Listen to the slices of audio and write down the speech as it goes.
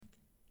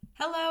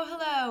Hello,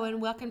 hello, and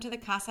welcome to the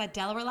CASA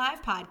Delaware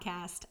Live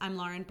podcast. I'm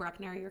Lauren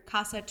Bruckner, your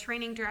CASA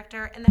training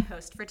director and the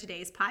host for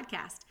today's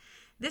podcast.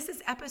 This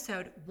is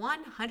episode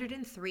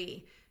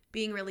 103,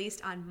 being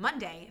released on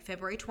Monday,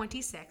 February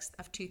 26th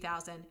of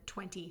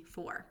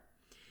 2024.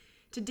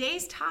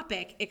 Today's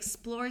topic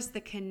explores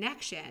the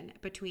connection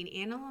between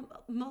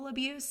animal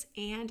abuse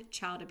and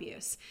child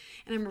abuse.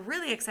 And I'm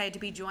really excited to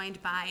be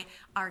joined by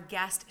our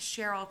guest,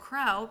 Cheryl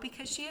Crow,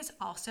 because she is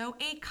also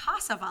a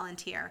CASA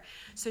volunteer.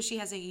 So she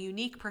has a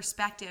unique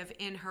perspective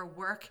in her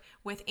work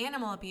with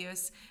animal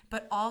abuse,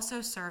 but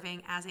also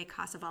serving as a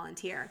CASA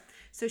volunteer.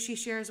 So she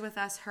shares with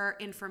us her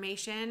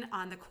information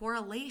on the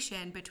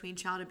correlation between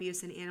child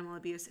abuse and animal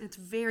abuse. And it's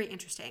very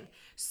interesting.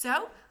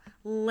 So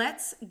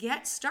let's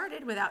get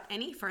started without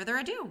any further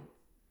ado.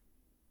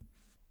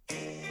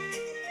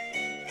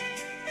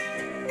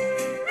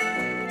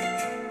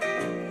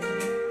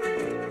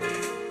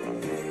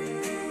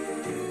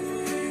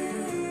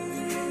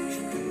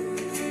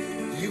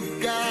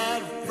 You've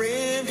got a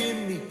friend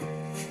in me.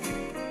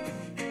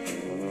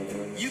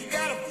 You've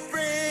got a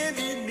friend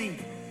in me.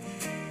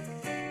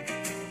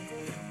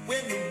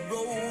 When the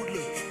road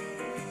looks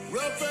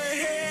rough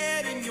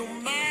ahead and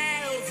you're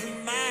miles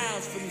and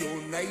miles from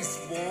your nice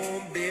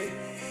warm bed,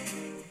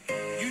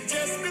 you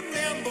just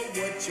remember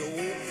what your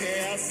old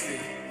past said.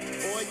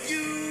 Boy,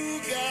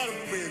 you got a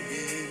friend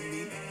in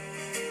me.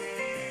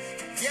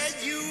 Yeah,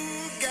 you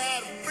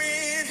got a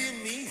friend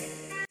in me.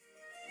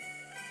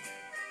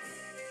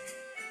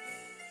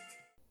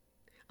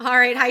 All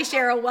right. Hi,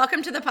 Cheryl.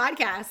 Welcome to the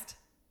podcast.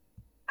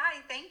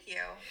 Hi, thank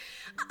you.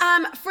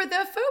 For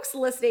the folks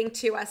listening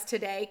to us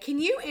today, can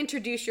you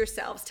introduce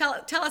yourselves?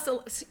 Tell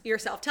us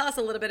yourself. Tell us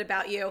a little bit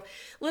about you,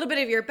 a little bit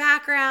of your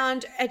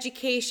background,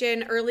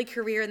 education, early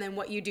career, and then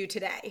what you do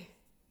today.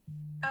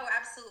 Oh,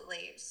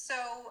 absolutely. So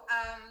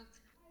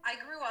I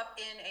grew up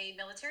in a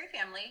military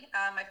family.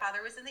 My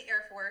father was in the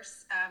Air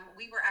Force. I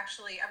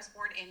was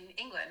born in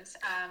England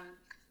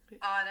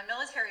on a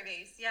military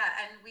base. Yeah,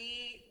 and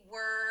we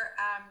were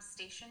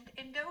stationed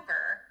in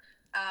Dover.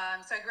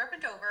 So I grew up in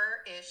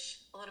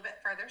Dover-ish, a little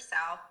bit further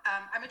south.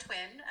 I'm a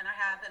twin, and I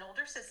have an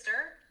older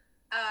sister.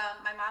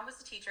 My mom was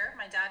a teacher.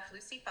 My dad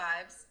flew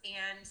C-5s.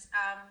 And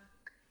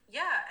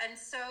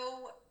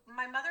so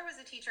my mother was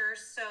a teacher.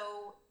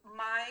 So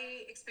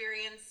my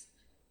experience,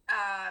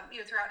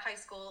 throughout high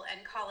school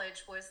and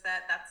college was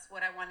that's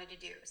what I wanted to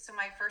do. So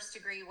my first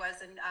degree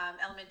was in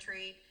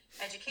elementary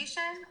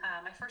education.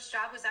 My first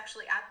job was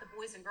actually at the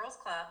Boys and Girls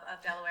Club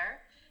of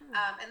Delaware.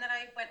 And then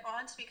I went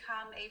on to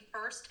become a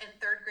first and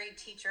third grade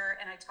teacher,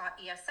 and I taught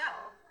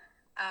ESL.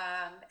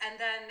 And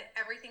then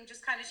everything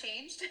just kind of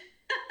changed.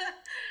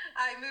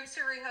 I moved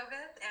to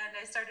Rehoboth, and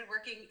I started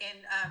working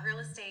in real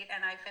estate,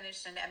 and I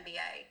finished an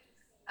MBA.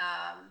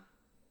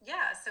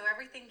 So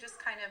everything just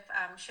kind of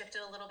shifted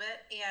a little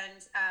bit.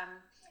 And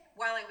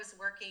while I was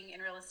working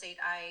in real estate,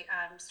 I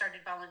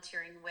started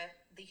volunteering with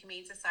the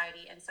Humane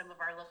Society and some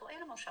of our local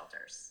animal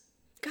shelters.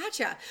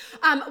 Gotcha.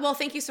 Well,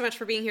 thank you so much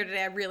for being here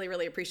today. I really,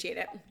 really appreciate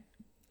it.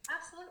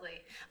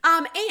 Absolutely.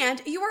 And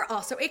you are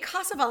also a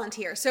CASA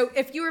volunteer. So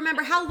if you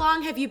remember, how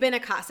long have you been a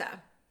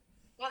CASA?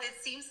 Well, it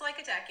seems like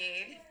a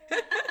decade.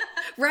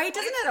 Right?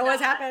 Doesn't that always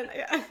happen?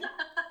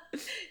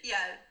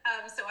 Yeah.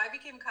 So I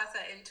became CASA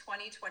in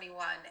 2021,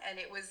 and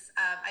it was,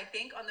 I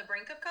think, on the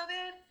brink of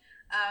COVID.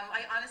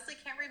 I honestly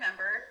can't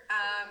remember.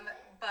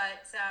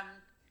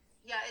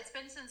 It's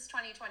been since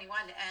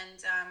 2021,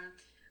 and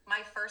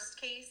my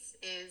first case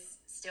is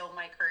still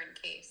my current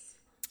case,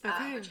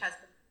 which has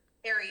been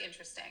very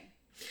interesting.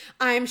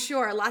 I'm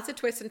sure. Lots of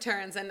twists and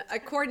turns. And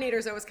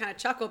coordinators always kind of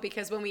chuckle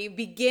because when we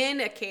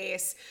begin a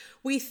case,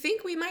 we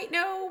think we might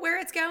know where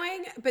it's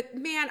going. But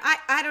man,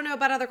 I don't know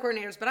about other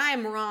coordinators, but I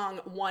am wrong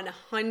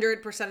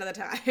 100% of the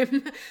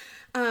time.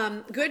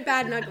 Good,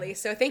 bad, and ugly.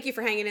 So thank you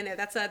for hanging in there.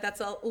 That's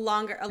a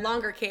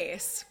longer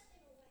case.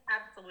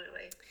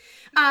 Absolutely.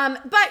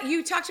 But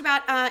you talked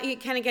about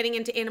kind of getting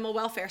into animal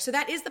welfare. So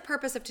that is the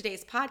purpose of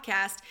today's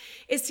podcast,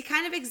 is to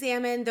kind of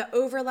examine the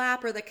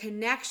overlap or the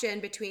connection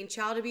between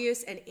child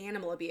abuse and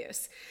animal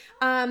abuse.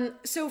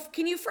 So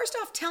can you first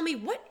off tell me,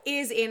 what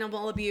is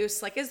animal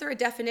abuse? Like, is there a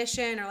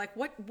definition, or like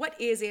what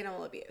is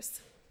animal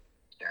abuse?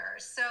 Sure.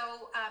 So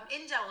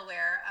in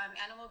Delaware,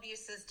 animal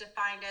abuse is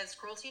defined as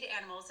cruelty to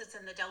animals. It's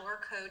in the Delaware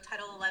Code,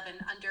 Title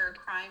 11, under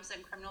Crimes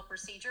and Criminal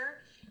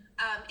Procedure.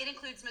 It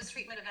includes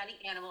mistreatment of any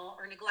animal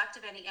or neglect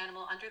of any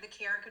animal under the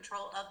care and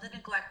control of the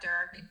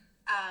neglector,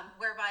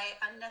 whereby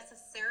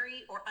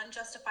unnecessary or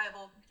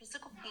unjustifiable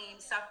physical pain,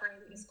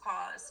 suffering is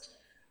caused.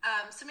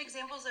 Some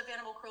examples of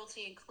animal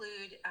cruelty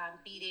include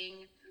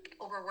beating,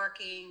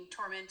 overworking,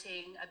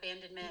 tormenting,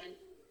 abandonment,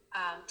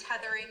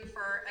 tethering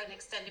for an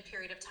extended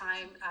period of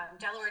time.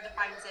 Delaware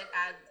defines it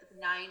as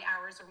 9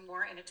 hours or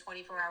more in a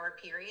 24-hour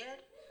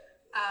period.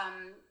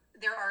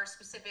 There are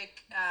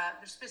specific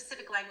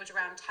language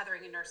around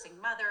tethering a nursing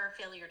mother,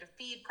 failure to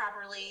feed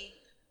properly,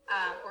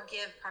 or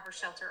give proper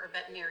shelter or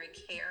veterinary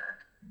care.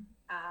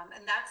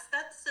 And that's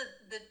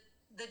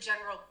the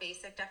general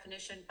basic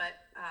definition, but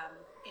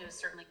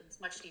certainly it's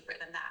much deeper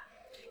than that.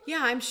 Yeah,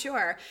 I'm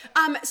sure.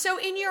 So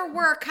in your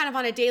work, kind of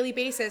on a daily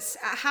basis,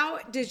 how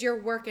does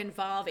your work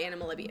involve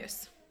animal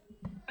abuse?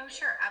 Oh,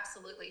 sure,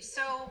 absolutely.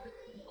 So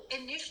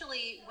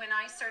initially, when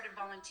I started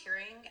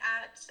volunteering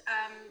at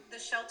the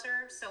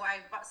shelter, so I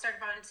started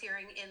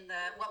volunteering in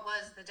what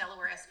was the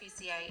Delaware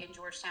SPCA in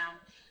Georgetown.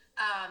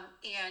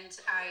 And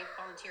I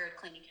volunteered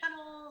cleaning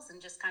kennels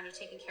and just kind of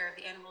taking care of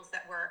the animals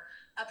that were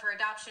up for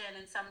adoption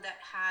and some that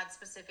had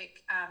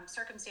specific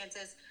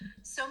circumstances.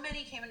 So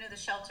many came into the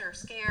shelter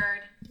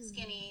scared,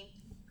 skinny,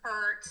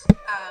 hurt.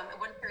 At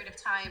one period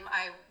of time,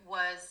 I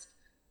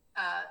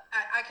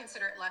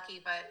consider it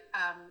lucky, but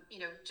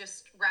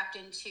just wrapped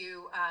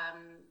into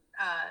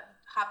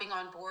hopping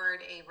on board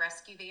a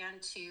rescue van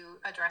to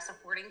address a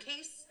boarding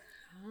case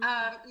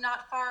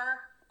not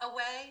far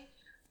away.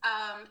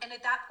 And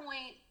at that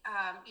point,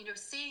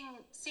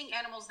 seeing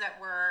animals that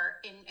were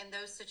in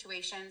those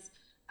situations,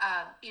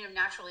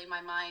 naturally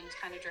my mind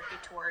kind of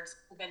drifted towards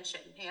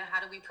prevention. How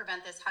do we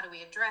prevent this? How do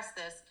we address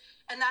this?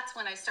 And that's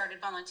when I started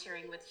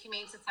volunteering with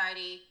Humane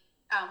Society,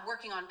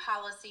 working on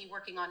policy,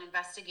 working on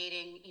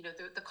investigating,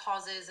 the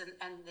causes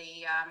and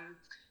the,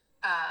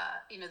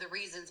 the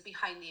reasons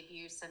behind the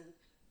abuse.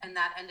 And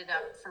that ended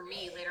up, for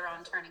me, later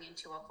on turning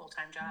into a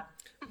full-time job.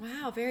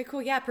 Wow, very cool.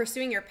 Yeah,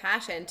 pursuing your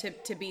passion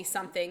to be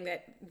something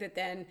that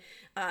then,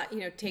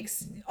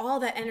 takes all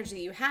that energy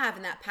that you have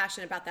and that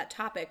passion about that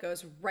topic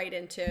goes right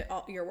into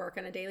all your work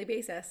on a daily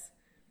basis.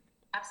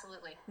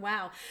 Absolutely.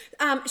 Wow.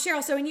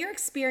 Cheryl, so in your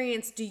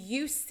experience, do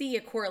you see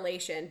a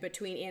correlation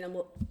between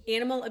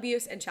animal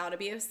abuse and child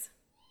abuse?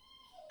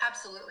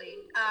 Absolutely.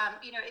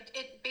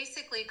 It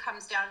basically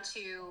comes down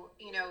to,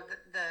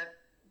 the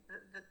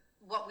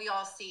what we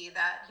all see,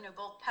 that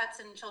both pets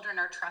and children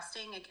are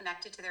trusting and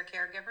connected to their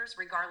caregivers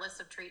regardless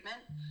of treatment.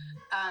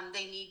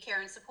 They need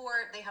care and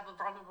support. They have a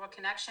vulnerable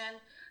connection.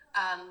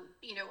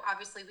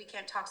 Obviously we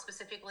can't talk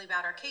specifically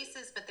about our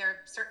cases, but there have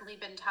certainly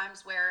been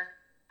times where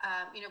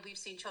we've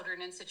seen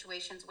children in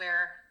situations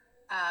where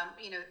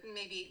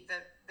maybe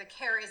the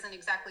care isn't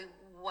exactly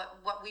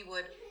what we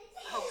would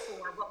hope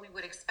for, what we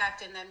would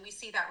expect, and then we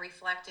see that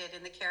reflected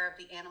in the care of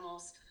the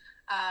animals.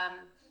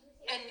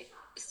 And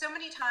so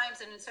many times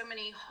and in so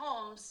many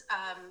homes,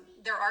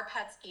 there are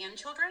pets and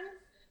children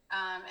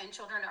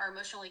are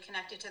emotionally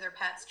connected to their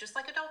pets, just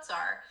like adults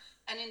are.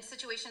 And in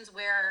situations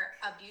where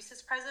abuse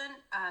is present,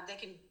 they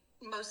can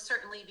most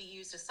certainly be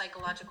used as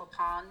psychological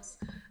pawns.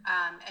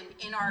 And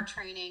in our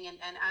training and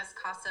as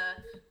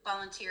CASA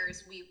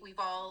volunteers, we've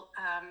all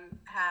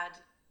had,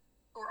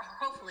 or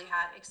hopefully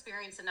had,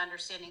 experience in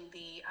understanding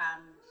the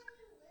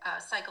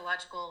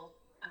psychological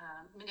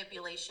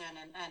manipulation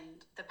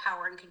and the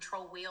power and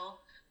control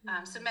wheel.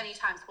 So many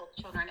times both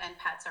children and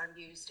pets are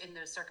used in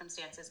those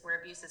circumstances where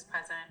abuse is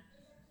present.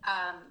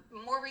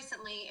 More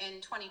recently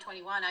in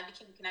 2021, I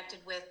became connected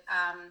with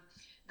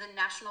the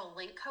National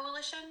Link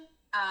Coalition,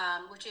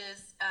 which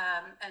is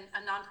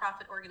a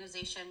nonprofit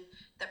organization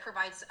that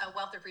provides a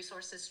wealth of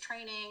resources,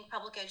 training,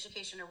 public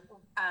education,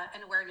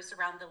 and awareness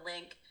around the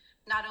link,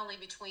 not only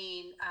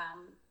between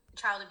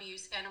child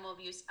abuse, animal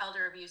abuse,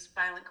 elder abuse,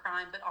 violent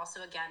crime, but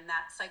also, again,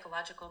 that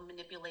psychological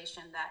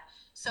manipulation that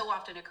so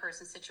often occurs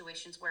in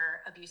situations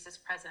where abuse is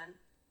present.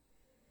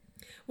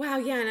 Wow,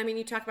 yeah, and I mean,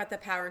 you talk about the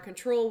power and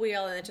control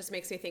wheel, and it just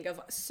makes me think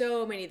of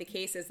so many of the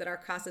cases that our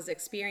CASAs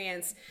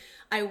experience.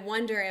 I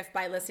wonder if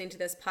by listening to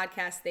this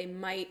podcast, they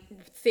might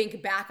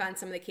think back on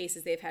some of the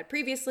cases they've had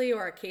previously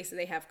or a case that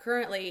they have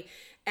currently,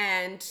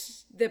 and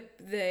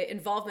the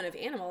involvement of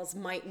animals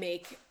might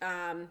make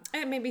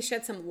maybe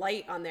shed some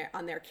light on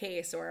their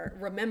case or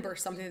remember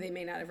something that they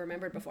may not have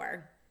remembered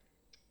before.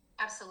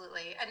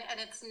 Absolutely. And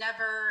it's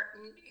never,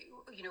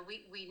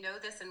 we know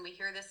this and we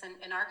hear this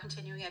in our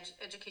continuing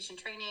education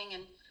training,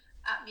 and,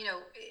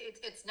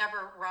 it's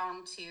never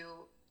wrong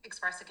to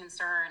express a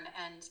concern.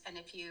 And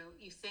if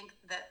you think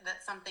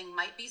that something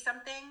might be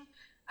something,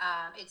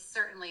 it's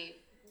certainly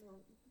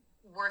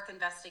worth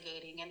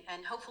investigating,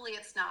 and hopefully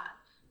it's not.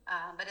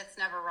 But it's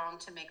never wrong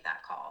to make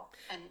that call,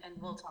 and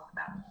we'll talk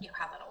about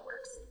how that all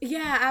works.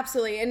 Yeah,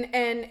 absolutely,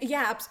 and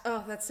yeah,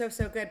 oh, that's so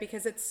good,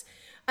 because it's,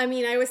 I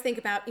mean, I always think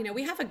about,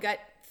 we have a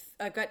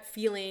gut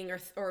feeling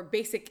or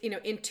basic,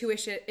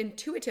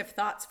 intuitive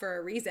thoughts for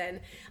a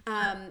reason,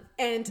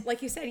 and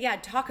like you said, yeah,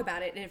 talk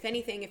about it, and if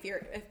anything,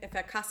 if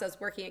a CASA is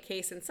working a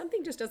case and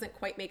something just doesn't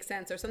quite make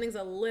sense or something's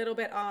a little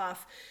bit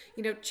off,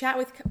 chat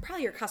with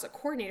probably your CASA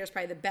coordinator is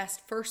probably the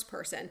best first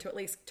person to at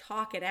least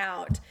talk it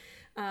out.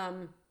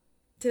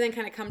 To then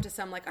kind of come to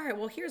some like, all right,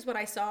 well, here's what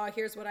I saw,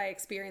 here's what I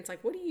experienced.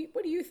 Like, what do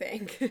you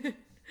think? Sure,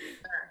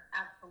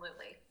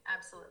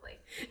 absolutely.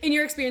 In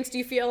your experience, do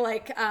you feel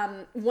like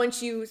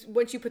once you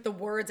put the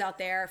words out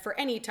there for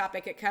any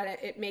topic,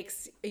 it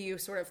makes you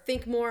sort of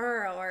think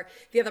more, or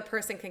the other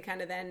person can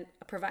kind of then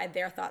provide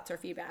their thoughts or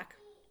feedback?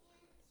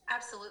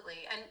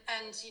 Absolutely, and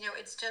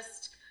it's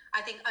just,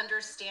 I think,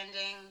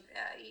 understanding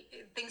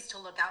things to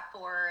look out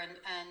for,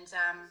 and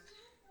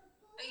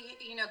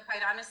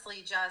quite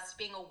honestly, just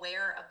being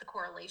aware of the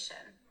correlation.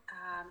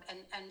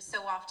 And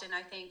so often,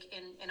 I think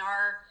in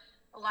our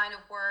line of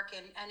work,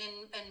 and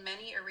in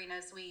many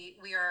arenas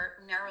we are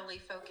narrowly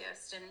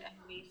focused, and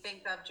we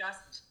think of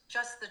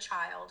just the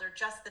child, or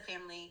just the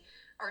family,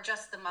 or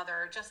just the mother,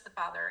 or just the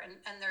father,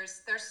 and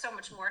there's so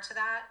much more to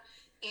that.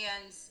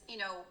 And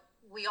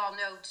we all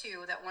know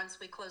too that once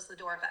we close the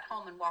door of that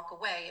home and walk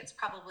away, it's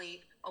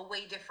probably a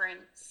way different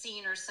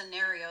scene or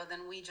scenario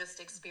than we just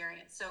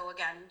experienced. So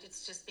again,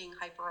 it's just being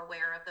hyper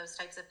aware of those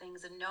types of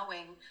things, and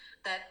knowing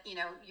that you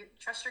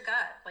trust your gut,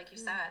 like you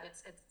said.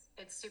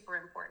 It's super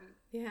important.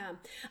 Yeah.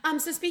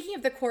 So speaking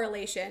of the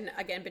correlation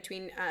again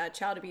between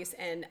child abuse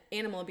and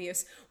animal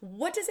abuse,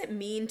 what does it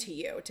mean to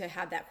you to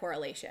have that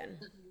correlation?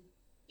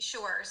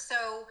 Sure.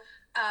 So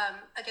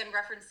again,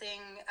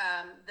 referencing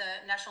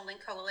the National Link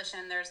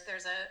Coalition, there's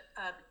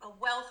a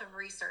wealth of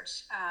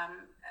research,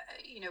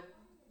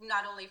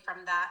 not only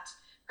from that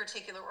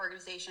particular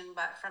organization,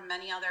 but from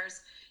many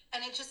others.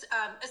 And it just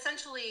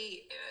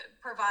essentially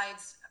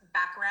provides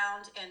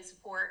background and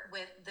support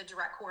with the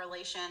direct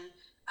correlation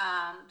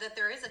that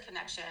there is a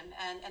connection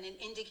and an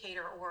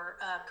indicator or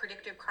a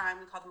predictive crime,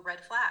 we call them red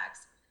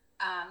flags,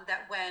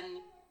 that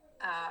when,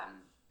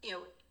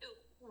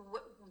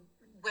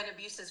 when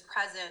abuse is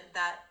present,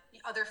 that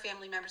other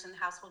family members in the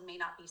household may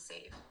not be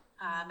safe.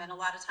 And a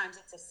lot of times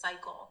it's a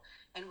cycle,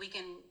 and we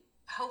can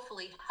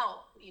hopefully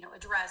help,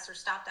 address or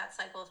stop that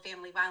cycle of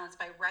family violence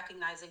by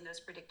recognizing those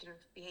predictive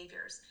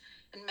behaviors.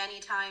 And many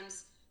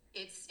times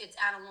it's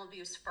animal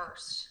abuse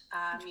first,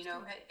 and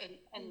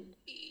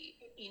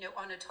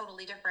on a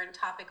totally different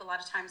topic. A lot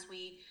of times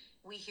we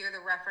hear the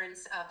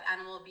reference of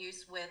animal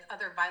abuse with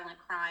other violent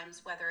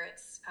crimes, whether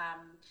it's,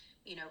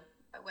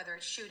 whether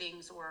it's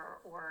shootings or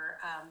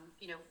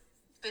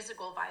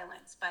physical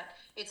violence, but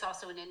it's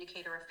also an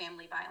indicator of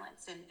family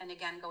violence. And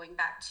again, going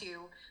back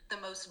to the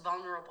most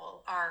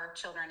vulnerable are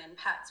children and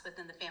pets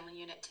within the family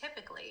unit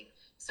typically.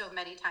 So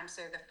many times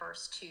they're the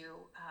first to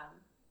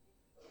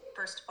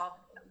fall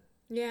victim.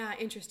 Yeah,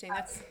 interesting.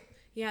 That's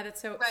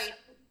so right.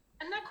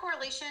 And that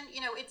correlation,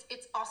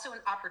 it's also an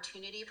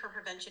opportunity for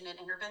prevention and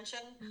intervention.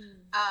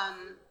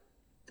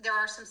 There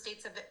are some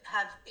states that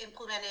have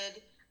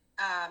implemented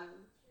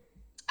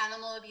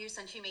animal abuse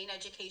and humane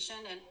education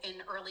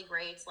in early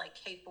grades like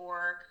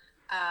K4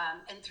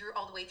 and through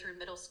all the way through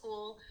middle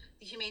school.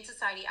 The Humane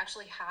Society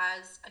actually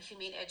has a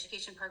humane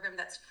education program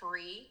that's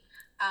free.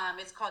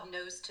 It's called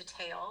Nose to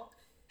Tail,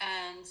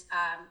 and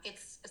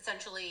it's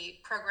essentially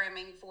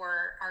programming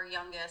for our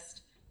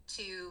youngest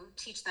to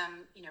teach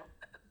them,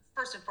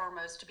 first and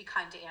foremost, to be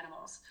kind to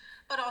animals,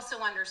 but also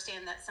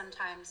understand that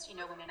sometimes, when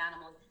an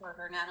animal is hurt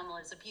or an animal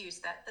is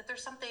abused, that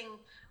there's something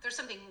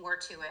more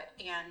to it,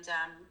 and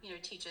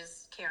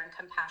teaches care and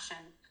compassion.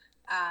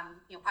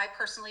 I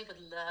personally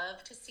would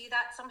love to see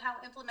that somehow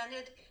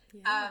implemented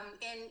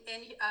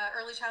in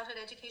early childhood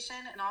education,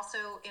 and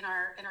also in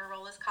our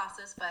role as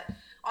CASAs, but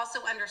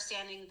also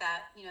understanding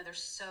that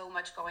there's so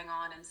much going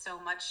on and so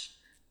much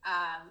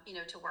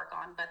to work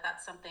on. But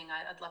that's something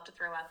I'd love to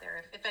throw out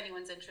there if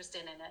anyone's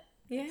interested in it.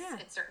 Yeah,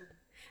 it's certainly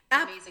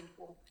amazing.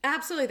 Cool.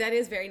 Absolutely, that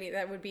is very neat.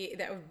 That would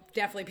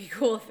definitely be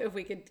cool if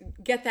we could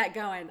get that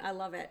going. I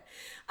love it.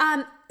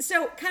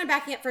 So kind of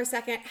backing up for a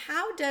second,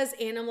 how does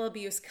animal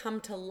abuse come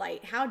to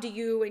light? How do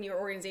you and your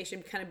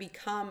organization kind of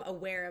become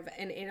aware of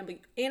an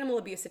animal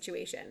abuse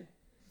situation?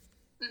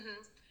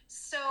 Mm-hmm.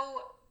 So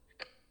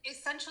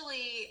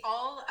essentially,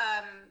 all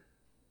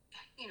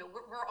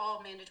we're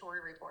all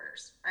mandatory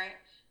reporters, right?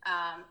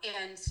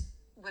 And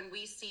when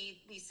we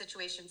see these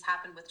situations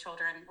happen with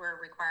children,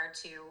 we're required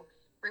to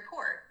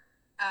report.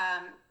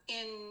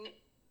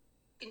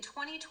 In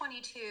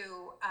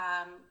 2022,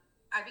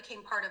 I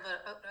became part of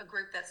a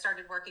group that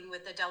started working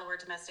with the Delaware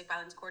Domestic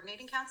Violence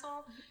Coordinating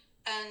Council,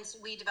 and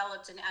we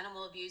developed an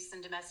animal abuse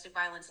and domestic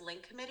violence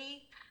link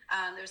committee.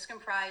 It was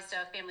comprised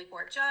of family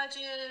court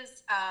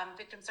judges,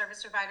 victim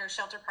service providers,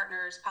 shelter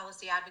partners,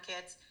 policy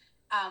advocates,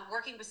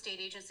 working with state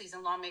agencies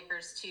and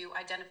lawmakers to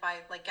identify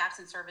gaps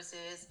in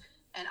services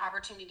and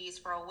opportunities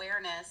for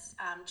awareness,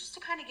 just to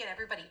kind of get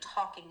everybody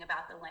talking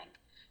about the link.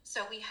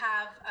 So we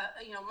have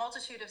a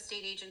multitude of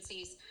state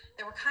agencies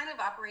that were kind of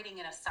operating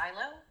in a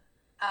silo.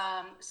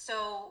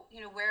 So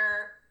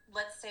where,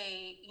 let's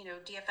say,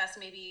 DFS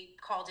may be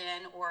called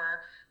in,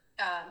 or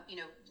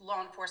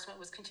law enforcement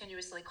was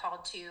continuously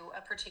called to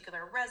a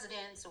particular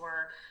residence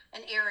or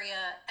an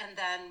area, and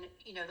then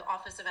the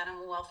Office of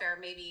Animal Welfare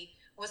maybe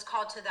was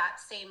called to that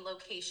same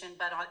location,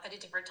 but at a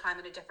different time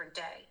and a different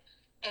day.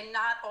 And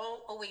not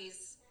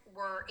always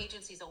were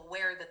agencies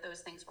aware that those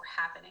things were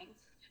happening.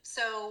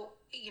 So,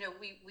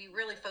 we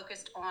really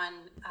focused on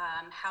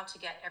how to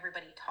get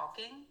everybody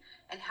talking,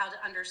 and how to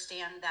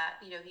understand that,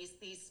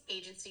 these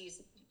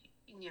agencies,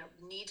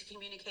 need to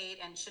communicate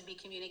and should be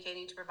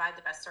communicating to provide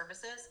the best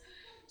services.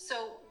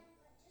 So,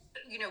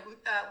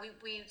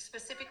 we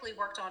specifically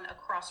worked on a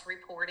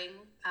cross-reporting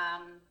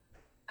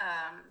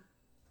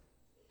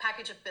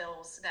package of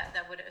bills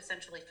that would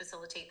essentially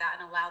facilitate that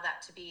and allow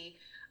that to be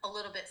a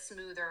little bit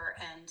smoother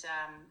and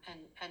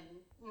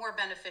more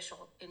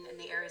beneficial in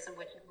the areas in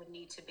which it would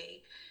need to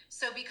be.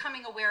 So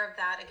becoming aware of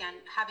that, again,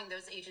 having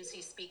those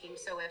agencies speaking.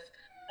 So if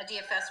a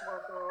DFS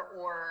worker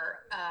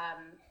or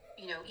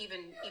even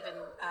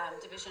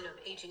Division of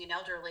Aging and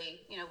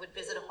Elderly, would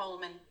visit a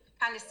home and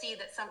kind of see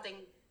that something,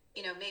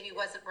 maybe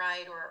wasn't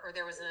right, or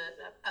there was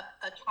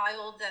a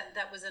child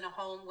that was in a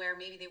home where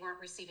maybe they weren't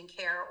receiving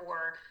care,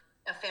 or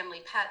a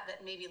family pet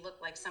that maybe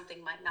looked like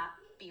something might not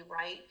be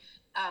right.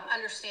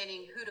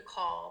 Understanding who to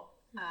call,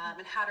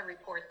 and how to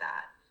report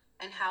that,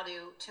 and how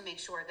to make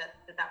sure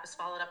that was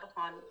followed up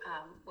upon,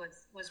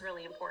 was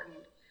really important.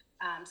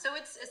 So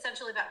it's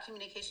essentially about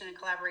communication and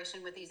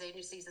collaboration with these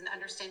agencies, and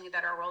understanding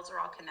that our roles are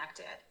all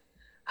connected.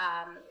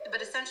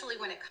 But essentially,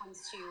 when it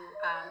comes to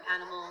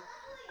animal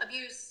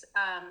abuse,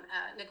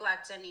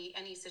 neglect,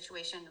 any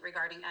situation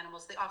regarding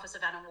animals, the Office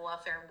of Animal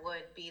Welfare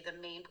would be the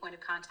main point of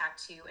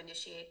contact to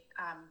initiate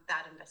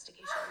that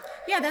investigation.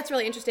 Yeah, that's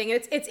really interesting.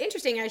 It's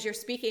interesting as you're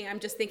speaking. I'm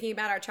just thinking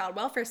about our child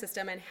welfare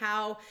system and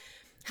how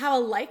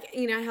alike,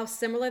 how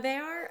similar they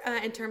are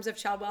in terms of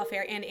child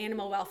welfare and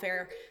animal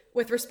welfare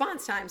with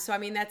response time. So, I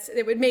mean,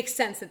 it would make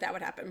sense that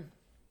would happen.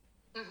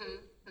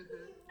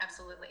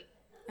 Absolutely.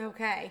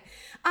 Okay.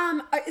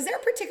 Is there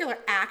a particular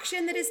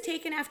action that is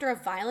taken after a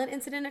violent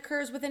incident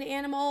occurs with an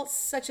animal,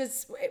 such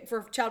as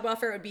for child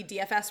welfare, it would be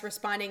DFS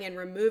responding and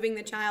removing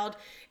the child?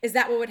 Is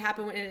that what would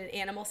happen in an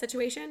animal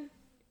situation?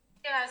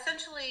 Yeah,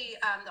 essentially,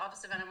 the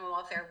Office of Animal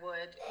Welfare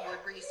would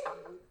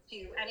respond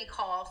to any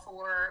call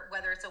for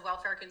whether it's a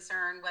welfare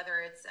concern,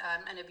 whether it's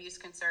an abuse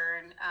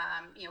concern,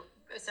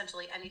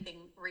 essentially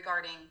anything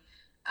regarding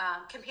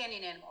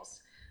companion animals.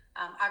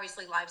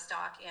 Obviously,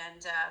 livestock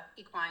and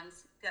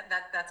equines.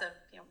 That's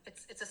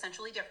it's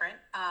essentially different.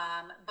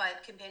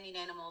 But companion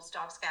animals,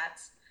 dogs,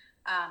 cats,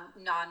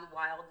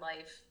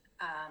 non-wildlife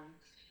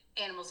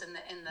animals in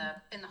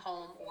the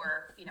home,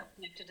 or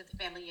connected to the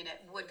family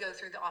unit, would go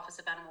through the Office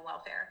of Animal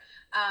Welfare.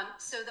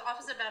 So the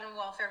Office of Animal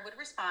Welfare would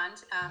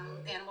respond.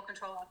 The animal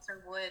control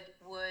officer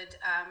would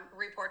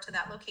report to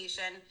that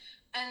location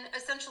and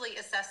essentially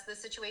assess the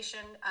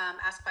situation,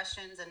 ask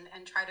questions,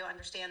 and try to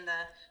understand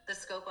the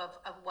scope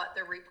of what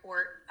the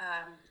report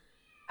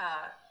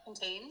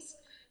contains,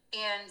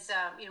 and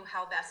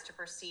how best to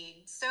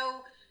proceed.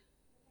 So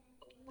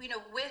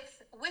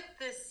with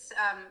this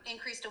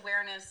increased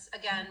awareness,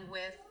 again,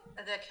 with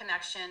the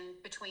connection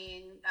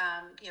between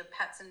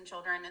pets and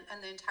children,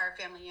 and the entire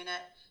family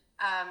unit,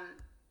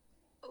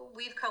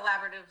 we've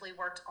collaboratively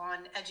worked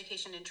on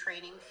education and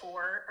training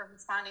for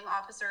responding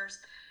officers.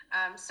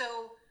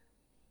 So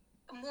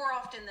more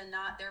often than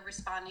not, they're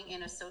responding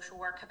in a social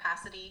work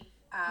capacity.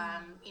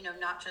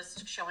 Not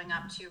just showing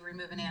up to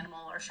remove an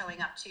animal, or showing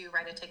up to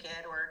write a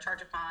ticket or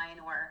charge a fine,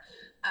 or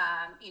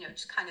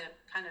just kind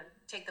of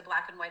take the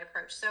black and white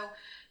approach. So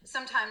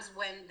sometimes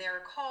when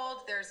they're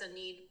called, there's a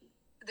need,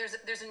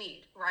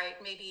 right?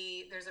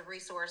 Maybe there's a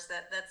resource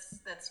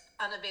that's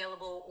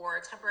unavailable, or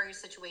a temporary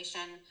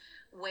situation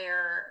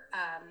where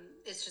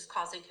it's just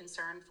causing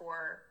concern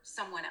for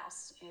someone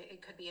else.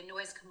 It could be a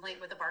noise complaint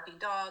with a barking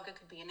dog. It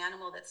could be an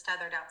animal that's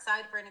tethered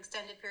outside for an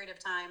extended period of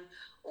time,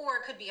 or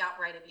it could be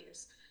outright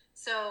abuse.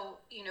 So,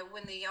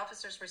 when the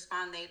officers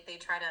respond, they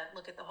try to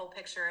look at the whole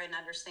picture and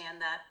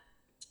understand that,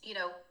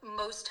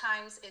 most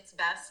times it's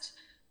best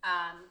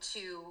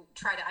to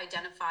try to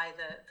identify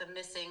the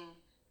missing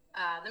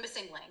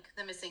link,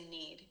 the missing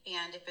need,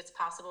 and if it's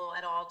possible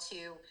at all,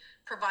 to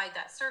provide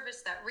that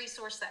service, that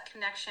resource, that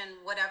connection,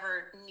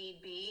 whatever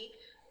need be,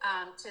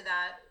 to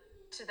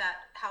that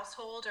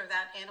household or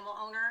that animal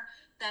owner.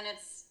 Then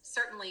it's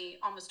certainly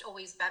almost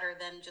always better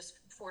than just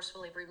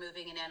forcefully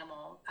removing an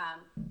animal.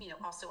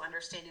 Also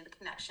understanding the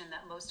connection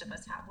that most of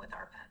us have with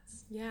our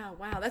pets. Yeah,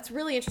 wow, that's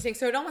really interesting.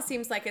 So it almost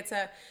seems like it's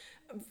a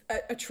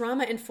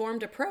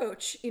trauma-informed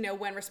approach,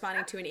 when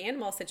responding to an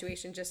animal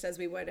situation, just as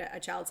we would a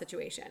child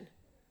situation.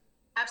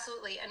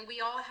 Absolutely. And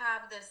we all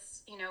have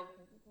this,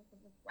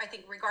 I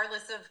think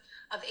regardless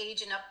of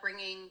age and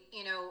upbringing,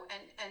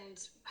 and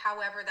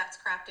however that's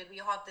crafted, we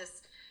all have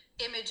this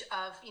image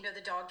of,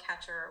 the dog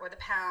catcher or the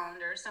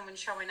pound or someone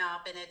showing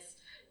up, and it's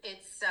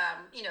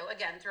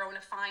again, throwing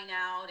a fine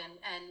out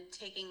and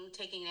taking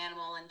an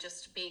animal and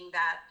just being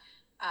that,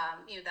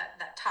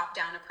 that top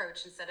down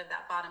approach instead of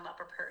that bottom up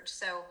approach.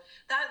 So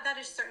that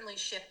is certainly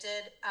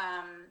shifted.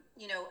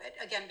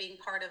 Again, being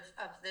part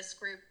of this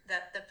group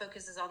that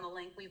focuses on the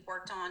link, we've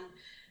worked on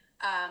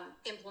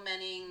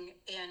implementing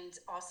and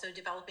also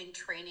developing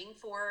training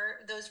for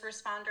those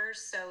responders,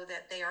 so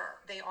that they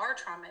are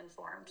trauma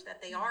informed,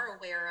 that they are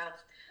aware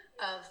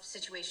of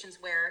situations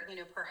where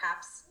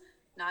perhaps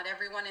not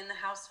everyone in the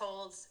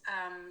households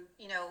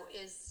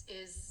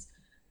is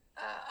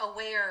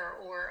aware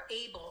or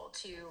able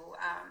to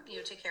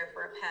to care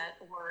for a pet,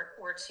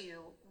 or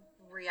to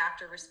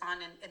react or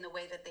respond in the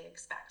way that they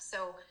expect.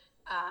 So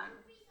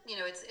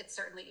it's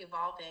certainly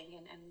evolving,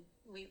 and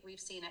we've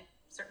seen it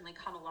certainly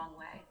come a long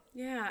way.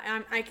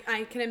 Yeah,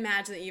 I can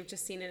imagine that you've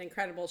just seen an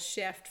incredible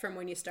shift from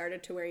when you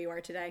started to where you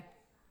are today.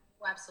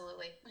 Oh,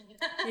 absolutely.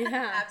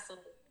 Yeah.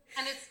 Absolutely.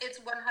 And it's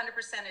 100%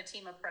 a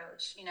team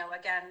approach,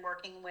 again,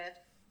 working with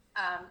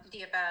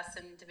DFS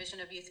and Division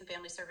of Youth and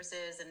Family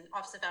Services and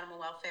Office of Animal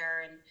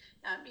Welfare and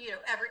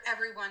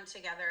everyone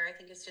together. I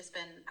think it's just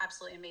been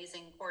absolutely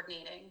amazing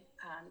coordinating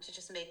to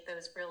just make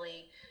those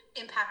really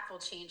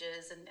impactful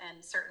changes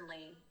and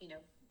certainly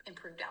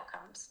improved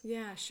outcomes.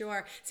 Yeah,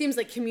 sure. Seems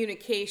like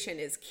communication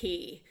is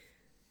key.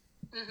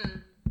 Mm-hmm.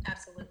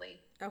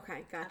 Absolutely.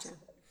 Okay, gotcha.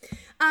 Absolutely.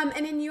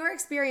 And in your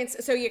experience,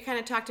 so you kind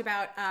of talked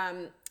about,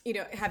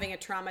 having a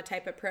trauma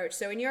type approach.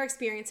 So in your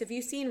experience, have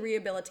you seen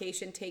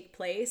rehabilitation take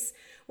place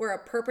where a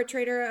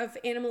perpetrator of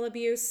animal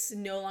abuse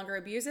no longer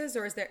abuses,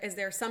 or is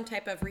there some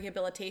type of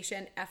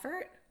rehabilitation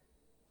effort?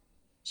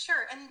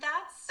 Sure. And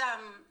that's,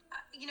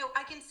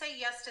 I can say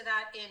yes to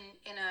that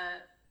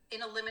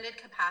in a limited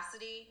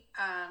capacity.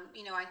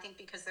 I think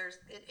because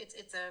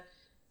it's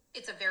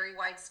a very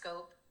wide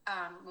scope.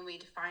 When we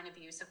define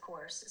abuse, of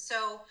course.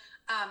 So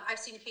I've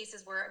seen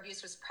cases where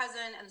abuse was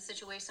present and the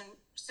situation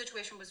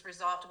was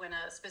resolved when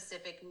a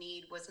specific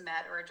need was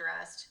met or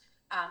addressed.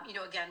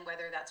 Again,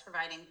 whether that's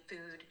providing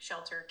food,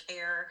 shelter,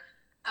 care,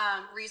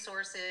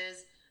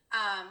 resources,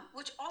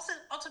 which also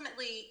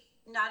ultimately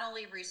not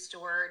only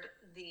restored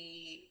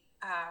the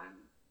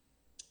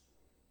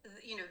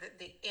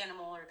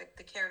animal or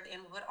the care of the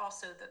animal, but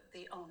also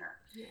the owner,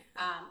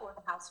 or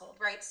the household,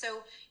 right?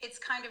 So it's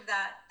kind of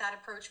that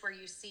approach where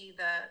you see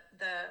the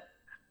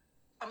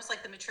almost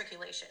like the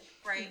matriculation,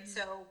 right? Mm-hmm.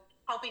 So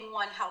helping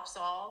one helps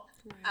all.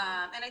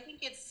 Right. And I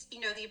think it's,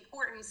 the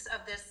importance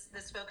of this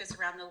focus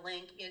around the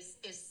link is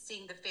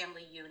seeing the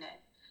family unit.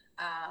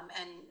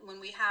 And when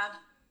we have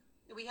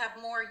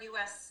more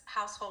U.S.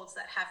 households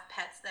that have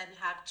pets than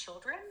have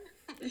children.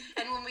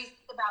 And when we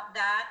think about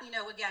that,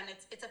 again,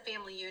 it's a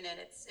family unit.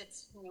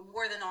 It's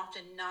more than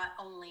often not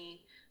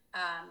only,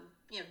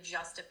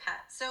 just a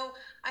pet. So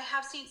I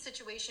have seen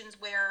situations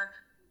where,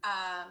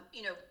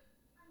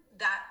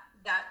 that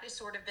has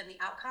sort of been the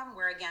outcome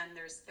where, again,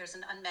 there's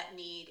an unmet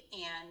need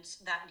and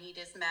that need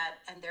is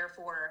met. And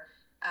therefore,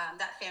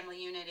 that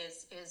family unit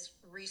is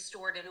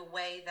restored in a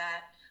way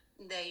that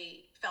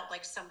they felt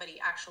like somebody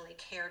actually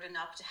cared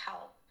enough to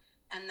help.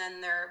 And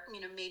then they're,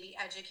 maybe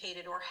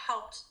educated or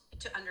helped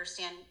to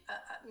understand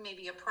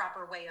maybe a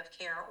proper way of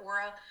care or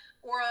a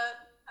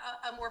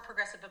more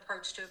progressive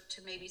approach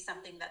to maybe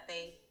something that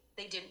they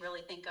didn't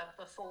really think of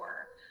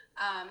before.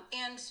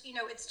 And,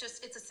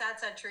 it's a sad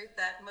truth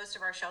that most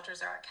of our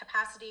shelters are at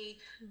capacity,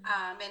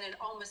 and it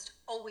almost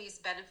always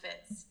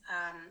benefits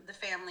the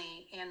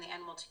family and the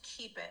animal to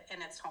keep it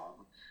in its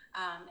home,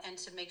 and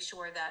to make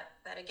sure that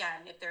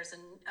again, if there's a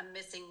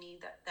missing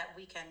need, that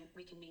we can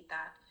meet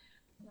that.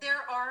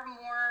 There are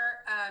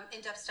more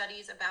in-depth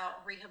studies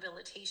about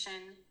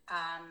rehabilitation,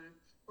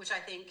 which I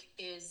think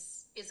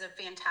is a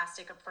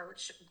fantastic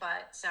approach,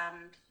 but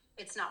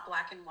it's not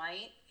black and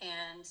white,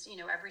 and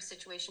every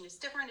situation is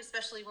different,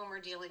 especially when we're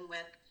dealing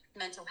with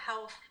mental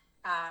health,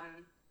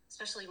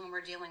 especially when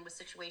we're dealing with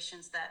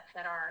situations that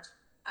are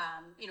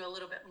a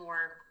little bit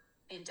more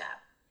in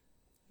depth.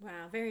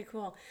 Wow, very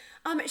cool.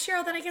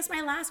 Cheryl, then I guess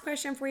my last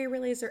question for you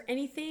really, is there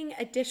anything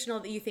additional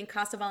that you think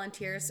CASA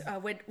volunteers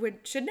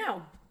should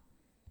know?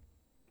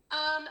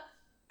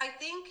 I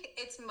think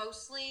it's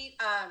mostly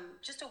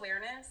just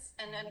awareness,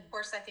 and then of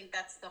course I think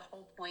that's the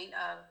whole point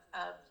of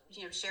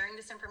sharing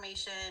this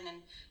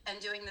information and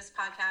doing this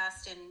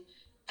podcast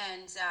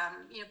and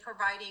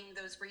providing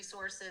those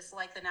resources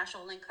like the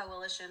National Link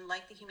Coalition,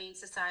 like the Humane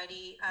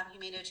Society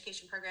Humane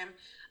Education Program.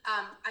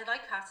 I'd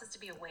like CASAs to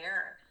be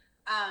aware.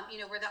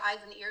 We're the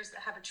eyes and ears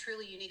that have a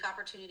truly unique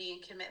opportunity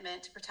and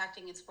commitment to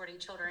protecting and supporting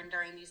children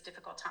during these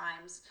difficult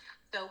times.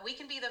 So we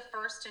can be the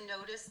first to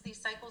notice these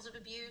cycles of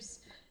abuse,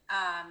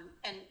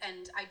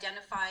 and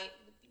identify,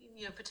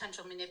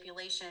 potential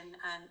manipulation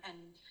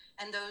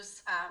and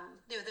those,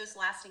 those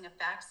lasting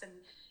effects,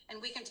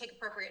 and we can take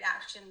appropriate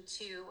action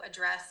to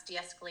address,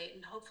 de-escalate,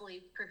 and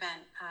hopefully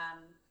prevent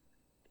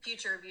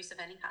future abuse of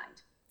any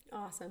kind.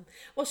 Awesome.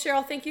 Well,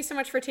 Cheryl, thank you so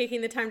much for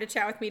taking the time to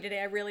chat with me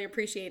today. I really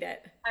appreciate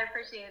it. I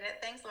appreciate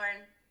it. Thanks, Lauren.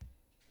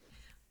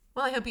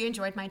 Well, I hope you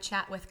enjoyed my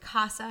chat with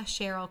CASA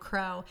Cheryl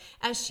Crow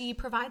as she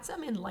provides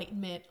some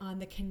enlightenment on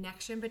the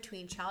connection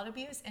between child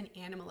abuse and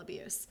animal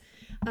abuse.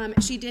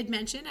 She did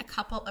mention a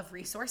couple of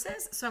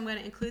resources, so I'm going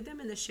to include them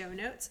in the show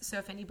notes. So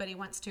if anybody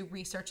wants to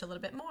research a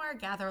little bit more,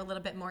 gather a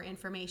little bit more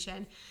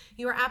information,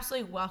 you are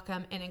absolutely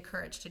welcome and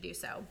encouraged to do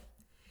so.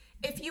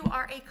 If you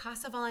are a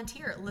CASA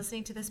volunteer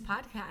listening to this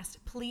podcast,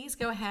 please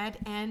go ahead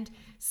and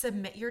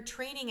submit your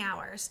training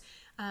hours.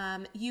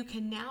 You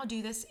can now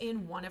do this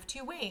in one of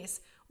two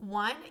ways.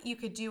 One, you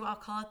could do, I'll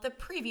call it the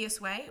previous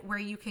way, where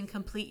you can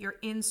complete your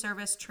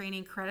in-service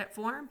training credit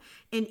form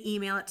and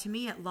email it to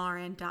me at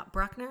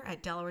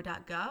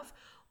lauren.bruckner@delaware.gov.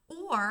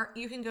 Or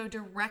you can go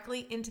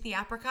directly into the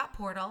Apricot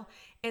portal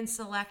and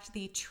select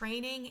the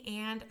training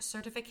and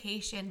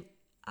certification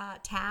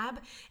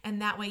tab,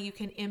 and that way you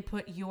can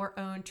input your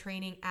own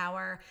training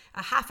hour,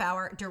 a half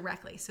hour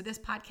directly. So this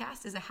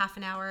podcast is a half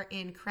an hour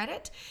in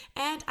credit,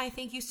 and I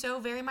thank you so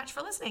very much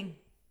for listening.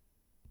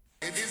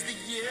 And as the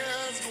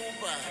years go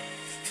by,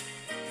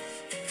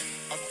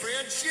 a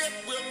friendship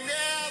will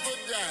never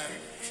die.